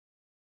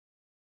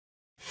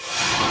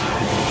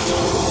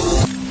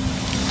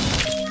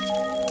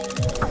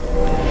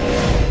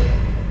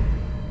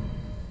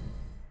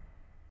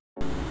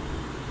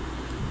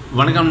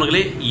வணக்கம்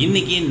மக்களே,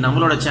 இன்னைக்கு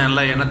நம்மளோட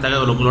சேனல்ல என்ன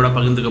தகவல் உங்களோட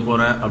பகிர்ந்துக்க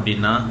போறேன்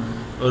அப்படின்னா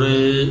ஒரு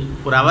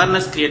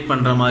அவேர்னஸ் கிரியேட்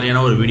பண்ற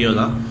மாதிரியான ஒரு வீடியோ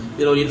தான்.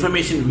 இதுல ஒரு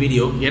இன்ஃபர்மேஷன்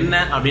வீடியோ என்ன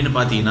அப்படின்னு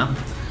பார்த்தீங்கன்னா,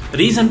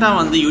 ரீசெண்டாக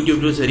வந்து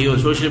யூடியூப்லையும் சரி,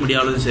 ஒரு சோஷியல்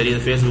மீடியாவிலும் சரி,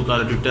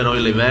 ஃபேஸ்புக்கோ ட்விட்டரோ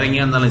இல்லை வேற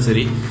எங்கேயா இருந்தாலும்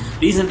சரி,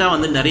 ரீசெண்டாக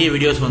வந்து நிறைய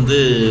வீடியோஸ் வந்து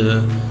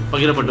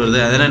பகிரப்பட்டு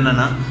வருது. அதெல்லாம்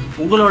என்னென்னா,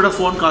 உங்களோட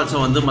ஃபோன் கால்ஸை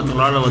வந்து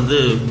மற்றவங்களால வந்து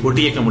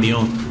ஒட்டி கேட்க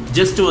முடியும்.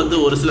 ஜஸ்ட் வந்து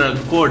ஒரு சில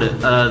கோடு,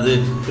 அதாவது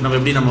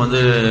நம்ம வந்து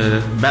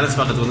பேலன்ஸ்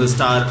பார்க்கறதுக்கு வந்து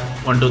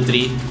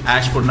 *123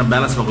 # போட்டு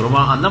பேலன்ஸ்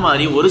பார்க்குறோமோ, அந்த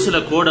மாதிரி ஒரு சில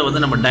கோடை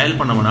வந்து நம்ம டயல்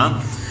பண்ணோம்னா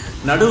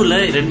நடுவில்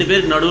 2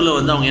 பேருக்கு நடுவில்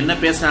வந்து அவங்க என்ன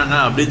பேசுகிறாங்க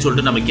அப்படின்னு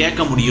சொல்லிட்டு நம்ம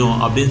கேட்க முடியும்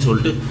அப்படின்னு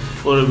சொல்லிட்டு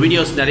ஒரு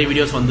நிறைய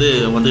வீடியோஸ் வந்து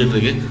வந்துகிட்டு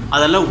இருக்கு.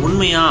 அதெல்லாம்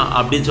உண்மையா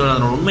அப்படின்னு சொல்லி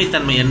அதோட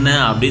உண்மைத்தன்மை என்ன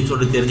அப்படின்னு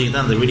சொல்லிட்டு தெரிஞ்சுக்கிட்டு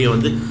தான் அந்த வீடியோ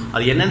வந்து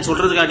அது என்னன்னு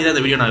சொல்கிறதுக்காண்டி தான்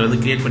அந்த வீடியோ நான்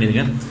வந்து கிரியேட்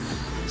பண்ணியிருக்கேன்.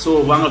 ஸோ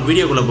வாங்க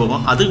வீடியோக்குள்ளே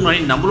போகும். அதுக்கு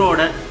முன்னாடி நம்மளோட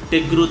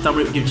டெக் குரு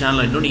தமிழ் யூடியூப்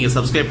சேனலை இன்னும் நீங்கள்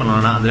சப்ஸ்கிரைப்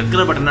பண்ணலாம்னா அந்த ரெட்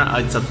கலர் பட்டனை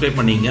அது சப்ஸ்கிரைப்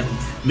பண்ணிங்க.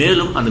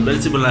 மேலும் அந்த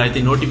பெல் சிம்பிள் அழைத்து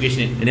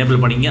நோட்டிஃபிகேஷன்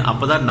எனேபிள் பண்ணிங்க.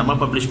 அப்போ தான் நம்ம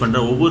பப்ளிஷ் பண்ணுற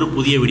ஒவ்வொரு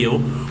புதிய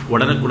வீடியோவும்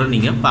உடனுக்குடன்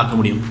நீங்கள் பார்க்க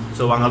முடியும்.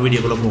 ஸோ வாங்க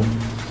வீடியோக்குள்ளே போகும்.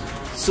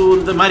 ஸோ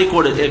இந்த மாதிரி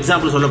கோடு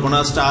எக்ஸாம்பிள் சொல்ல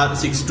போனால்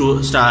 *62*,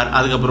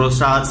 அதுக்கப்புறம்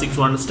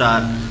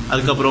 *61*,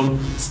 அதுக்கப்புறம்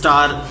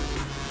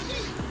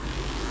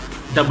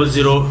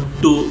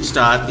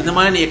 *002*, இந்த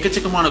மாதிரி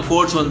எக்கச்சக்கமான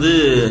கோட்ஸ் வந்து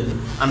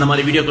அந்த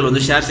மாதிரி வீடியோக்கள்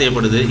வந்து ஷேர்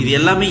செய்யப்படுது. இது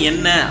எல்லாமே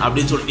என்ன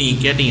அப்படின்னு சொல்லிட்டு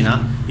நீங்கள் கேட்டிங்கன்னா,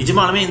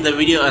 நிஜமாலுமே இந்த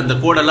அந்த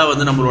கோடெல்லாம்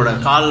வந்து நம்மளோட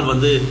கால்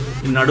வந்து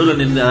நடுவில்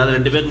நின்று, அதாவது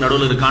 2 பேருக்கு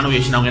நடுவில் இருக்க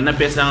கான்வர்சேஷன், அவங்க என்ன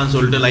பேசுகிறாங்கன்னு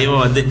சொல்லிட்டு லைவாக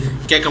வந்து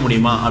கேட்க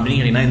முடியுமா அப்படின்னு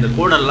கேட்டிங்கன்னா, இந்த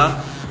கோடெல்லாம்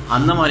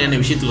அந்த மாதிரியான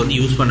விஷயத்துக்கு வந்து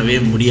யூஸ் பண்ணவே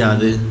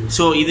முடியாது.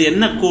 ஸோ இது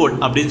என்ன கோட்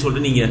அப்படின்னு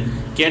சொல்லிட்டு நீங்கள்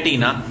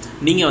கேட்டிங்கன்னா,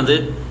 நீங்கள் வந்து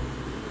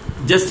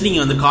ஜஸ்ட்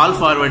நீங்கள் வந்து கால்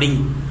ஃபார்வர்டிங்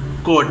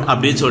கோட்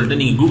அப்படின்னு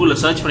சொல்லிட்டு நீங்கள்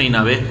கூகுளில் சர்ச்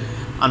பண்ணிங்கனாவே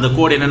அந்த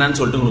கோட் என்னென்னு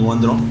சொல்லிட்டு உங்களுக்கு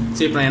வந்துடும்.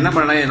 சரி, இப்போ நான் என்ன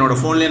பண்ணேன், என்னோடய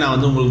ஃபோன்லேயே நான்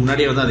வந்து உங்களுக்கு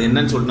முன்னாடியே வந்து அது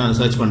என்னன்னு சொல்லிட்டு நான்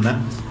சர்ச் பண்ணுறேன்.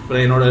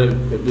 அப்புறம் என்னோட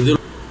இது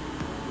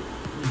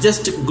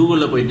ஜஸ்ட்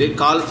கூகுளில் போயிட்டு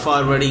கால்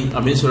ஃபார்வர்டிங்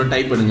அப்படின்னு சொல்லிட்டு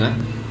டைப் பண்ணுங்கள்.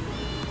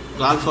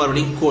 கால்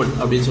ஃபார்வர்டிங் கோட்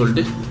அப்படின்னு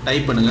சொல்லிட்டு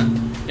டைப் பண்ணுங்கள்.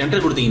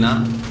 என்டர் கொடுத்தீங்கன்னா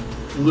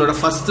உங்களோட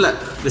ஃபஸ்ட்டில்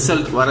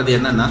ரிசல்ட் வர்றது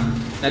என்னென்னா,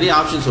 நிறைய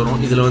ஆப்ஷன்ஸ் வரும்.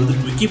 இதில் வந்து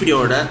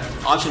விக்கிபீடியாவோட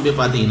ஆப்ஷன் போய்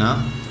பார்த்தீங்கன்னா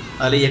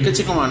அதில்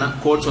எக்கச்சக்கமான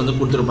கோட்ஸ் வந்து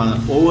கொடுத்துருப்பாங்க.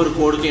 ஒவ்வொரு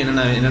கோடுக்கும்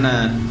என்னென்ன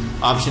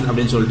ஆப்ஷன்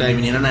அப்படின்னு சொல்லிட்டு,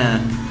 என்னென்ன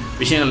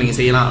விஷயங்கள் நீங்கள்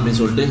செய்யலாம் அப்படின்னு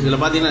சொல்லிட்டு இதில்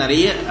பார்த்தீங்கன்னா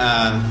நிறைய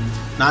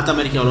நார்த்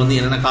அமெரிக்காவில் வந்து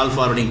என்னென்ன கால்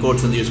ஃபார்வர்டிங்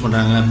கோட்ஸ் வந்து யூஸ்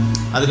பண்ணுறாங்க.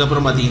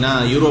 அதுக்கப்புறம் பார்த்தீங்கன்னா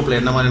யூரோப்பில்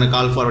என்ன மாதிரியான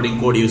கால் ஃபார்வர்டிங்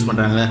கோட் யூஸ்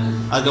பண்ணுறாங்க.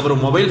 அதுக்கப்புறம்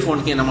மொபைல்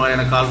ஃபோனுக்கு என்ன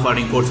மாதிரியான கால்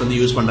ஃபார்வர்டிங் கோட்ஸ் வந்து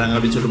யூஸ் பண்ணுறாங்க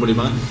அப்படின்னு சொல்லிட்டு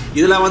படிப்பாங்க.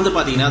 இதில் வந்து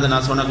பார்த்தீங்கன்னா அதை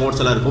நான் சொன்ன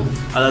கோட்ஸ் எல்லாம் இருக்கும்.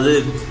 அதாவது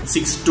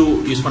 62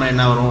 யூஸ் பண்ணால்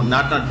என்ன வரும்,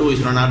 002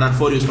 யூஸ் பண்ணால்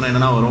 004 யூஸ் பண்ணால்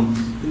என்ன வரும்.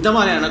 இந்த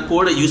மாதிரியான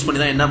கோடை யூஸ் பண்ணி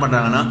தான் என்ன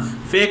பண்ணுறாங்கன்னா,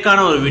 ஃபேக்கான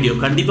ஒரு வீடியோ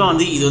கண்டிப்பாக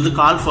வந்து இது வந்து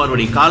கால்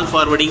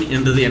ஃபார்வர்டிங்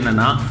என்றது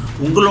என்னென்னா,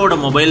 உங்களோட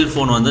மொபைல்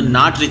ஃபோன் வந்து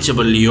நாட்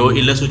ரீச்சபிள்லையோ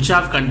இல்லை சுவிட்ச்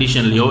ஆஃப்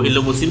கண்டிஷன்லையோ இல்லை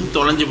உங்கள் சிம்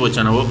தொலைஞ்சு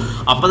போச்சானவோ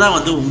அப்போ தான்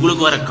வந்து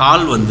உங்களுக்கு வர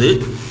கால் வந்து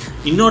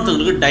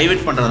இன்னொருத்தவங்களுக்கு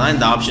டைவெர்ட் பண்ணுறது தான்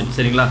இந்த ஆப்ஷன்.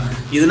 சரிங்களா?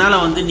 இதனால்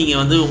வந்து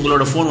நீங்கள் வந்து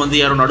உங்களோட ஃபோன் வந்து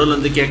யாரோ நடுவில்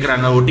வந்து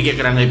கேட்குறாங்க, ஒட்டி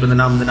கேட்குறாங்க. இப்போ இந்த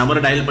நம்பரை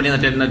டயல் பண்ணி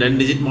அந்த 10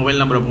 டிஜிட்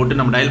மொபைல் நம்பரை போட்டு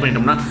நம்ம டயல்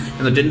பண்ணிட்டோம்னா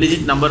இந்த 10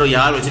 டிஜிட் நம்பர்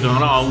யார்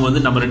வச்சுருக்காங்களோ அவங்க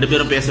வந்து நம்ம 2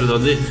 பேரும் பேசுகிறத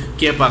வந்து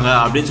கேட்பாங்க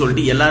அப்படின்னு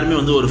சொல்லிட்டு எல்லாருமே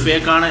வந்து ஒரு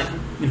ஃபேக்கான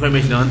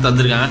இன்ஃபர்மேஷனை வந்து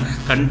தந்திருக்காங்க.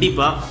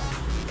 கண்டிப்பாக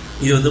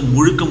இது வந்து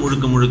முழுக்க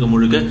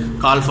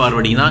கால்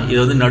ஃபார்வர்டிங் தான். இது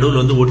வந்து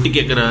நடுவில் வந்து ஒட்டி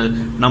கேட்குற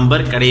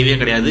நம்பர் கிடையவே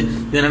கிடையாது.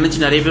 இதை நினச்சி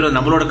நிறைய பேர்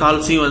நம்மளோட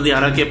கால்ஸையும் வந்து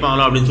யாராவது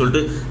கேட்பாங்களோ அப்படின்னு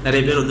சொல்லிட்டு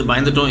நிறைய பேர் வந்து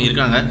பயந்துட்டும்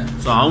இருக்காங்க.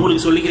 ஸோ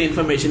அவங்களுக்கு சொல்லிக்கிற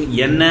இன்ஃபர்மேஷன்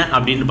என்ன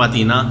அப்படின்னு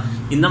பார்த்தீங்கன்னா,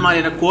 இந்த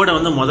மாதிரியான கோடை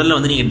வந்து முதல்ல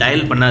வந்து நீங்கள்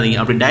டயல் பண்ணாதீங்க.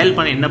 அப்படி டயல்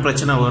பண்ண என்ன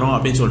பிரச்சனை வரும்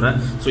அப்படின்னு சொல்கிறேன்.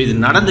 ஸோ இது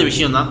நடந்த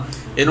விஷயம் தான்.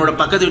 என்னோட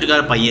பக்கத்து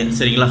வீட்டுக்கார பையன்,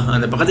 சரிங்களா,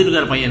 அந்த பக்கத்து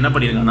வீட்டுக்கார பையன் என்ன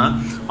பண்ணியிருக்காங்கன்னா,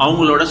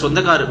 அவங்களோட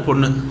சொந்தக்கார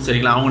பொண்ணு,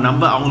 சரிங்களா,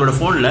 அவங்களோட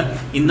ஃபோனில்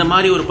இந்த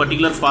மாதிரி ஒரு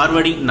பர்டிகுலர்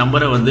ஃபார்வர்டிங்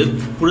நம்பரை வந்து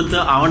கொடுத்து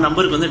அவன்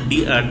நம்பருக்கு வந்து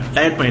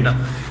டயல் பண்ணிட்டான்.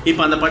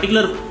 இப்போ அந்த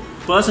பர்டிகுலர்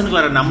பர்சனுக்கு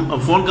வர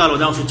ஃபோன் கால்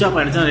வந்து அவன் சுவிட்ச் ஆஃப்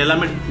ஆகிடுச்சு.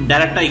 எல்லாமே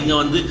டைரெக்டாக இங்கே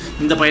வந்து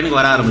இந்த பையனுக்கு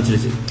வர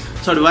ஆரம்பிச்சிருச்சு.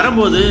 ஸோ அப்படி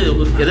வரும்போது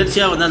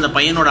எதர்ச்சியாக வந்து அந்த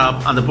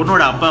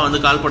பொண்ணோட அப்பா வந்து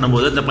கால்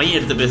பண்ணும்போது அந்த பையன்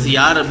எடுத்து பேசி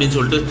யார் அப்படின்னு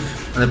சொல்லிட்டு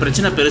அந்த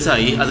பிரச்சனை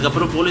பெருசாகி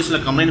அதுக்கப்புறம்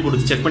போலீஸில் கம்ப்ளைண்ட்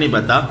கொடுத்து செக் பண்ணி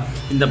பார்த்தா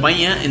இந்த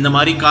பையன் இந்த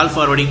மாதிரி கால்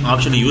ஃபார்வர்டிங்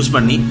ஆப்ஷனை யூஸ்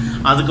பண்ணி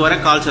அதுக்கு வர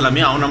கால்ஸ்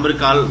எல்லாமே அவன்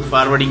நம்பருக்கு கால்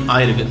ஃபார்வர்டிங்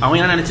ஆயிருக்கு. அவன்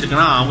என்ன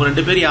நினச்சிருக்கான்னா, அவங்க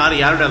 2 பேர்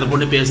யாரோட அந்த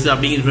பொண்ணு பேசு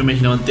அப்படிங்கிற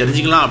இன்ஃபர்மேஷனை வந்து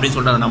தெரிஞ்சிக்கலாம் அப்படின்னு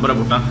சொல்லிட்டு அந்த நம்பரை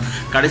போட்டான்.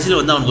 கடைசியில்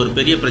வந்து அவனுக்கு ஒரு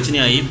பெரிய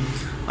பிரச்சனையாகி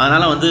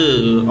அதனால் வந்து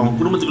அவங்க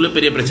குடும்பத்துக்குள்ளே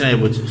பெரிய பிரச்சனை ஆகி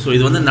போச்சு. ஸோ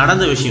இது வந்து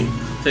நடந்த விஷயம்.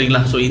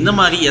 சரிங்களா? ஸோ இந்த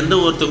மாதிரி எந்த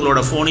ஒருத்தவங்களோட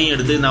ஃபோனையும்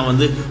எடுத்து நான்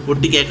வந்து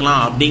ஒட்டி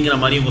கேட்கலாம் அப்படிங்கிற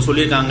மாதிரி இவங்க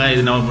சொல்லியிருக்காங்க,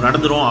 இது நம்ம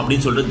நடந்துரும்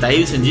அப்படின்னு சொல்லிட்டு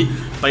தயவு செஞ்சு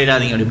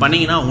பண்ணிடாதீங்க. அப்படி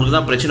பண்ணிங்கன்னா உங்களுக்கு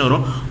தான் பிரச்சனை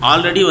வரும்.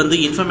 ஆல்ரெடி வந்து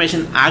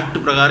இன்ஃபர்மேஷன் ஆக்ட்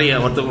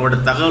பிரகாரம் ஒருத்தவங்களோட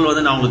தகவல்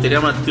வந்து நான் உங்களுக்கு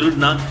தெரியாமல்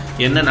திருடினா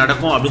என்ன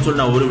நடக்கும் அப்படின்னு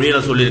சொல்லி நான் ஒரு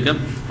வீடியோவில்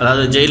சொல்லியிருக்கேன்.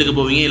 அதாவது ஜெயிலுக்கு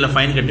போவீங்க, இல்லை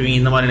ஃபைன் கட்டுவீங்க,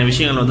 இந்த மாதிரியான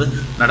விஷயங்கள் வந்து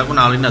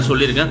நடக்கும்னு ஆல்ரெடி நான்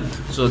சொல்லியிருக்கேன்.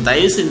 ஸோ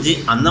தயவு செஞ்சு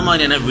அந்த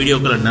மாதிரியான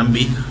வீடியோக்களை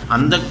நம்பி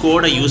அந்த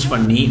கோடை யூஸ்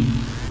பண்ணி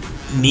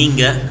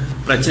நீங்கள்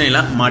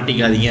பிரச்சனையில்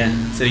மாட்டிக்காதீங்க.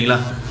 சரிங்களா?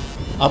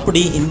 அப்படி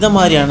இந்த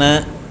மாதிரியான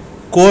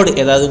கோடு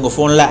ஏதாவது உங்கள்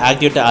ஃபோனில்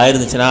ஆக்டிவேட்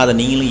ஆகிருந்துச்சுன்னா அதை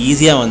நீங்களும்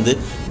ஈஸியாக வந்து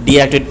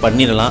டீஆக்டிவேட்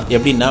பண்ணிடலாம்.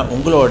 எப்படின்னா,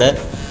 உங்களோட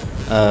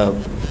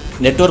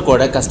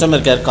நெட்வொர்க்கோட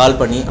கஸ்டமர் கேர் கால்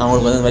பண்ணி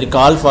அவங்களுக்கு வந்து இந்த மாதிரி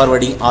கால்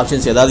ஃபார்வர்டிங்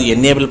ஆப்ஷன்ஸ் ஏதாவது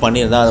எனேபிள்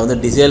பண்ணியிருந்தால் அதை வந்து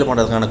டிசேபிள்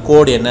பண்ணுறதுக்கான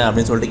கோடு என்ன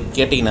அப்படின்னு சொல்லிட்டு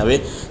கேட்டிங்கனாவே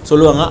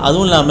சொல்லுவாங்க.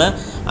 அதுவும் இல்லாமல்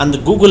அந்த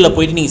கூகுளில்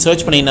போய்ட்டு நீங்கள்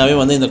சர்ச் பண்ணிங்கனாவே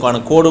வந்து இந்த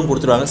கோடும்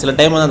கொடுத்துருவாங்க. சில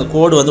டைம் வந்து அந்த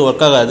கோடு வந்து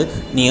ஒர்க் ஆகாது.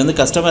 நீங்கள் வந்து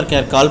கஸ்டமர்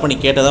கேர் கால் பண்ணி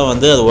கேட்டால் தான்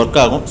வந்து அது ஒர்க்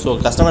ஆகும். ஸோ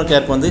கஸ்டமர்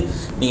கேருக்கு வந்து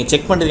நீங்கள்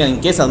செக் பண்ணிருக்காங்க.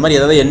 இன்கேஸ் அது மாதிரி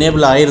ஏதாவது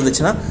எனேபிள்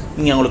ஆகிருந்துச்சுன்னா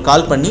நீங்கள் அவங்களுக்கு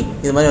கால் பண்ணி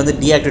இது மாதிரி வந்து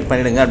டீஆக்டிவேட்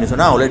பண்ணிவிடுங்க அப்படின்னு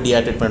சொன்னால் அவங்களே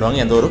டீஆக்டிவேட் பண்ணுவாங்க.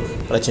 எந்த ஒரு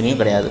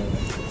பிரச்சனையும் கிடையாது.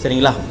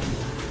 சரிங்களா?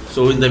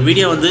 ஸோ இந்த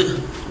வீடியோ வந்து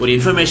ஒரு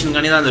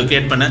இன்ஃபர்மேஷனுக்காண்டி தான் அதை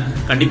கிரியேட் பண்ணேன்.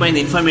 கண்டிப்பாக இந்த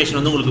இன்ஃபர்மேஷன்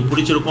வந்து உங்களுக்கு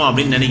பிடிச்சிருக்கும்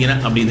அப்படின்னு நினைக்கிறேன்.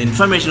 அப்படி இந்த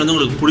இன்ஃபர்மேஷன் வந்து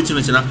உங்களுக்கு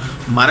பிடிச்சிருந்துச்சுன்னா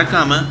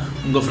மறக்காமல்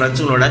உங்கள்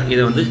ஃப்ரெண்ட்ஸுங்களோட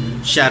இதை வந்து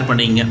ஷேர்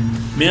பண்ணிங்க.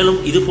 மேலும்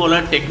இது போல்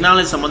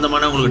டெக்னாலஜி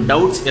சம்மந்தமான உங்களுக்கு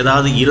டவுட்ஸ்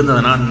ஏதாவது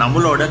இருந்ததுன்னா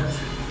நம்மளோட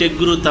டெக்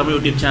குரு தமிழ்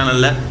யூடியூப்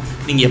சேனலில்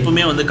நீங்கள்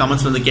எப்பவுமே வந்து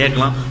கமெண்ட்ஸ் வந்து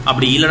கேட்கலாம்.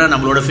 அப்படி இல்லைனா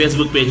நம்மளோட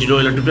ஃபேஸ்புக் பேஜிலோ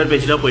இல்லை ட்விட்டர்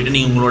பேஜிலோ போய்ட்டு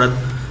நீங்கள் உங்களோட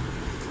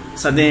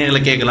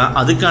சந்தேகங்களை கேட்கலாம்.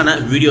 அதுக்கான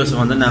வீடியோஸை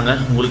வந்து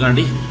நாங்கள்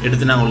உங்களுக்காண்டி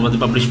எடுத்து நாங்கள் உங்களுக்கு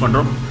வந்து பப்ளிஷ்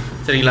பண்ணுறோம்.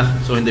 சரிங்களா?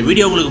 ஸோ இந்த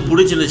வீடியோ உங்களுக்கு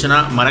பிடிச்சிருந்துச்சுன்னா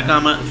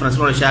மறக்காமல்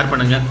ஃப்ரெண்ட்ஸோட ஷேர்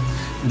பண்ணுங்கள்.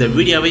 இந்த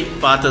வீடியோவை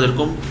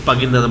பார்த்ததற்கும்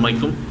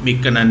பகிர்ந்ததமைக்கும்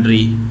மிக்க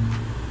நன்றி.